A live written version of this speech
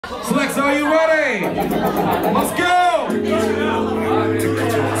Slvckx, are you ready? Let's go!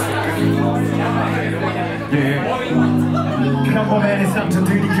 평범한의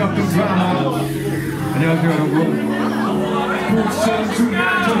상처들이 겪은 드라마. 안녕하세요 여러분. 복선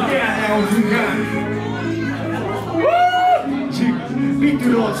중간 절대 안 나온 순간 지금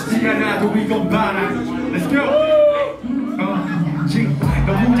삐뚤어지지 않아도 이건 바람. Let's go!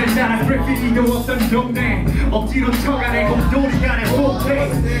 너무 잘 자란 그래피티도 없던 동네 억지로 쳐가네 곰돌이간의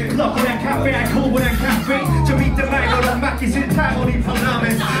포테 클럽보단 카페 알코올보단 카페 저 밑에 말고는 맞기 싫다고 니 편함에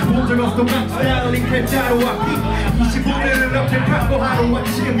본적 없던 망쳐야 올린 캡자로 왔기 25년을 넘게 반복하러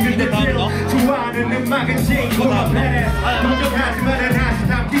지금 근데 still 좋아하는 음악은 제이코나 베레 동경하지만은 다시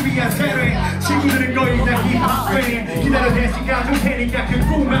담기 위한 세례 친구들은 거의 다 힙합 팬 기다려 대신 가줄 테니까 그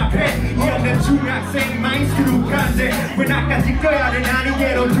꿈 앞에 이 없는 중학생 마인스크루 간대 왜 나까지 꺼야 돼 난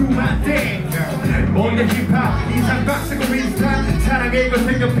이대로 두만대 뭔가 힙합 인상 빡세고 인스타 사랑의 걸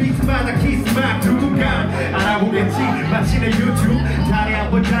생겨 비트마다 키스막 누군가 알아보겠지 마치 내 유튜브 달에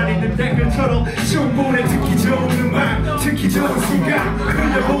한번 달리는 댓글처럼 충분해 듣기 좋은 음악 듣기 좋은 순간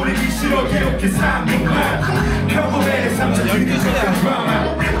흘려보내기 싫어 이렇게 산민만 평범의 삼천 유니적한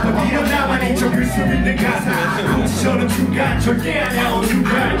드라마 어디로 나만이 적을 수 있는 가사 공지처럼 중간 절대 안 나온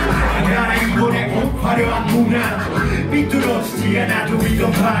중간 나라 이번에 꼭 화려한 문화 삐뚤어지지 않아도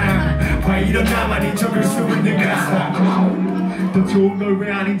이건 바람 와 이런 나만이 적을 수 있는 가사 더 좋은 걸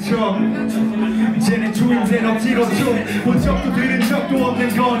왜 아닌 척 쟤네 주인된 억지로 좀본 적도 들은 적도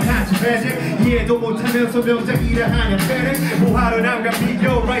없는 건 한지 배제 이해도 못하면서 명작 일을 하냐 배를 뭐하러 남과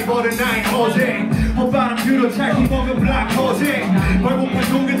비교 라이벌은 나의 어제 헛바람 들어 찰기 먹은 블락 허세 벌목한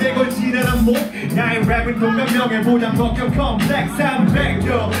동근대 걸지는 안목 나의 랩은 동명명예 보장 벗겨 컴플렉스한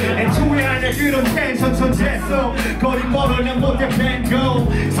백도 애초에 아냐 그런 텐션 천재소 거리 멀어냐 못해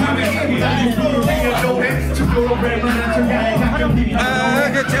밴고 삶의 힘보다 누구를 위한 노래 죽도록 랩만 한 척가의 가끔이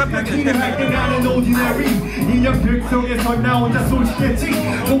키를 할 때 나는 ordinary 인형들 속에서 나 혼자 솔직했지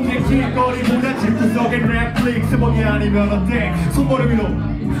동네 길거리보다 집구석엔 넷플릭스 보기 아니면 어때 손모름 위로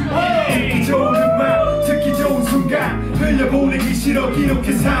듣기 좋은 음악 듣기 좋은 순간 흘려보내기 싫어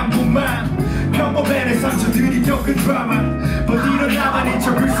기록해 3분만 평범한의 상처들이 겪은 드라마 어디로 나만이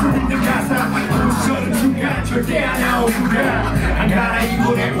적을 수 있는 가사 공수처는 중간 절대 안 나온 순간 안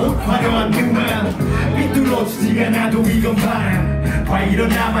갈아입어내 옷 화려한 음악 삐뚤어지지 않아도 이건 바람 와 이런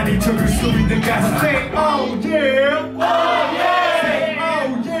나만이 적을 수 있는 가사 Say oh yeah oh yeah Say oh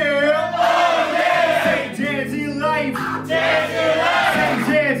yeah oh yeah Say jazzy life jazzy life Say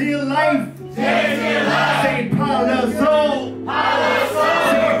jazzy life jazzy life Say theparlourseoul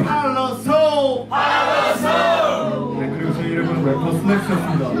Say theparlourseoul 네 그리고 저희 이름은 래퍼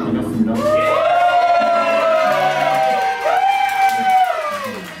슬vckx였습니다. 반갑습니다.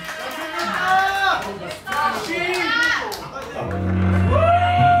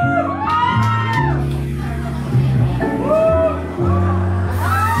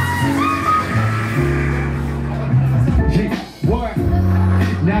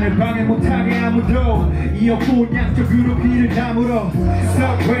 나를 방해 못하게 아무도 이어폰 양쪽으로 귀를 다물어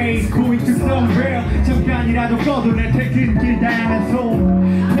Subways going to somewhere 잠깐이라도 꺼둘래 퇴근길 다양한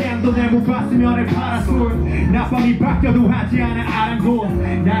손 태양도 내 못 봤으면 해 파라솔 낮밤이 바뀌어도 하지 않아 아랑곳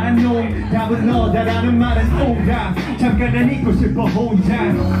나란 놈 답은 너다라는 말은 오답 잠깐 난 잊고 싶어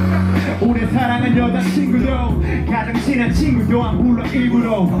혼자 오래 사랑한 여자친구도 가장 친한 친구도 안 불러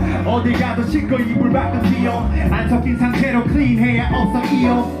일부러 어딜 가도 씻고 이불 밖은 뛰어 안 섞인 상태로 클린해야 없어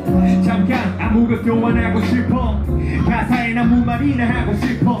이어 잠깐 아무것도 안 하고 싶어 가사엔 아무 말이나 하고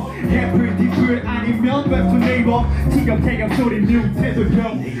싶어 랩을 디플 아니면 웹툰 네이버 티격태격 소리 뮤트해도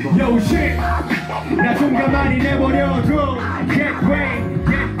yo shit 나 좀 가만히 내버려줘 get way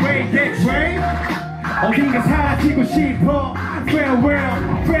get way get way 어딘가 사라지고 싶어 farewell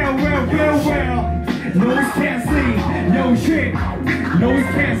farewell farewell Noise can't see yo shit Noise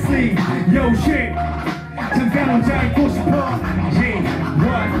can't see yo shit 잠깐 혼자 있고 싶어 yeah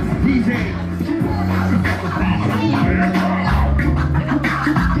what DJ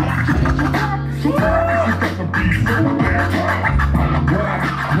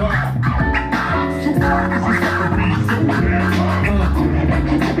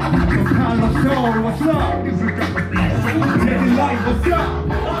theparlourseoul what's up Living life what's up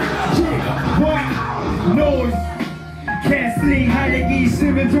yeah what noise canceling 할 얘기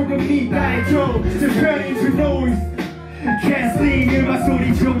있으면 조금 이따 해줘 Just turn into noise canceling 음악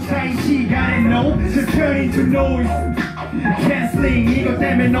소리 좀 차이 시간에 no Just turn into noise canceling 이것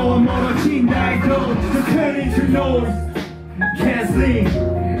때문에 너와 멀어진다 해도 Just turn into noise canceling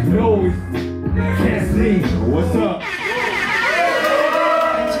noise canceling what's up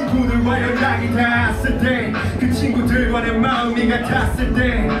친구들 친구들과 연락이 닿았을 때 그 친구들과 내 마음이 같았을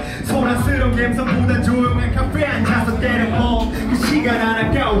때 소란스러운 감성보다 조용한 카페에 앉아서 때려먹 그 시간 안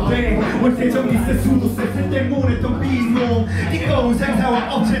아까울 때 월세정기세 수도세 때문에 또 빈몸 뜨거운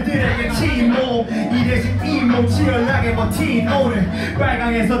상사와 업체들에게 침몸 이 대신 잇몸 치열하게 버틴 오늘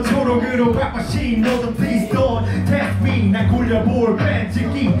빨강에서 초록으로 바꿔 신호도 please don't test me 난 굴려볼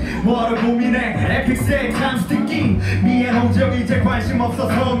뺀찍기 뭐로 고민해 에픽스의 times 듣기 미안 홍정 이제 관심 없어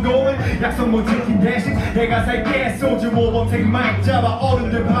성공을 약속 못 지킨 대신 내가 살게 소주 모범생 마이크 잡아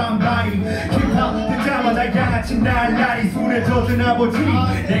어른들 반발이 힙합 듣자마자 양아치 날라리 손에 젖은 아버지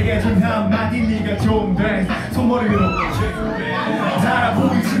내게 준 한마디 네가 좀 돼 손머리 위로 달아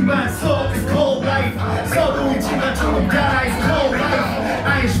보이지만 so it's cold life 서도 있지만 조금 달아 it's cold life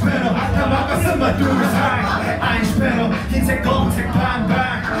I ain't better 다 바꿔서 마두를 살 I ain't better 흰색 검은색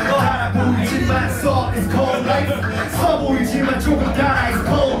반반 달아 보이지만 so it's cold life 서 보이지만 조금 달아 it's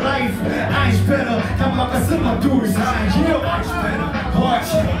cold life I ain't better 다 바꿔서 마두를 살 Yeah I ain't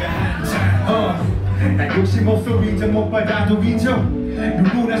better 난 욕심 없어 인정 못 받아도 인정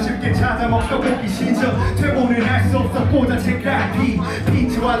누구나 쉽게 찾아 먹혀보기 신청 퇴보는 할 수 없어 꽂아채가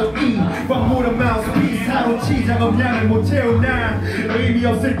피치와도 이꽉 물은 마우스피스 하루치 작업량을 못 채운 난 의미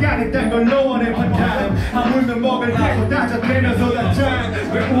없을까 그딴 걸 너원의 판단은 아물면 먹을 테고 따져대면서 단짠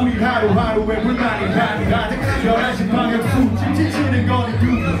왜 우리 하루하루에 불만이 가득 11시 방역 숨 지치는 거리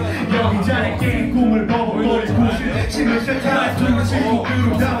두기 여기 자네 게임 꿈을 버벅거릴 구실 신을 샷하나 두고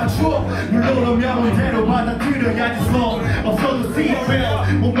친구들을 담아줘 물론 오면 온대로 받아들여야지 slow 없어도 see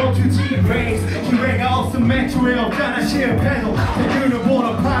못 멈추지 race 기회가 없음 애초에 없잖아 실패도 대규를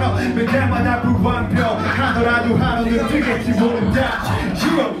보러 팔아 몇 달마다 불완벽 하더라도 하루는 뜨겠지 모른다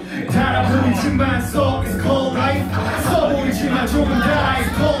달아 보이지만 so it's cold life 서 보이지만 조금 달아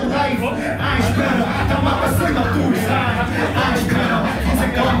it's cold life I ain't better 다 막았을 것 둘이 살 I ain't better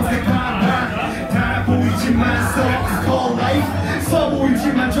흰색 검은색 반반 달아 보이지만 so it's cold life 서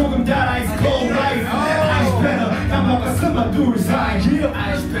보이지만 조금 달아 it's cold life I ain't better 다 막았을 것 둘이 살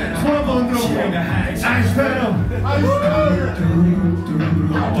손 한번 들어볼게 I ain't better I ain't better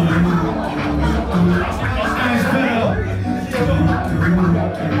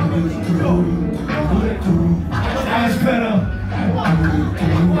Ice better.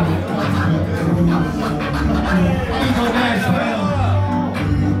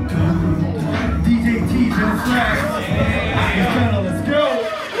 DJ Tiz and Slvckx.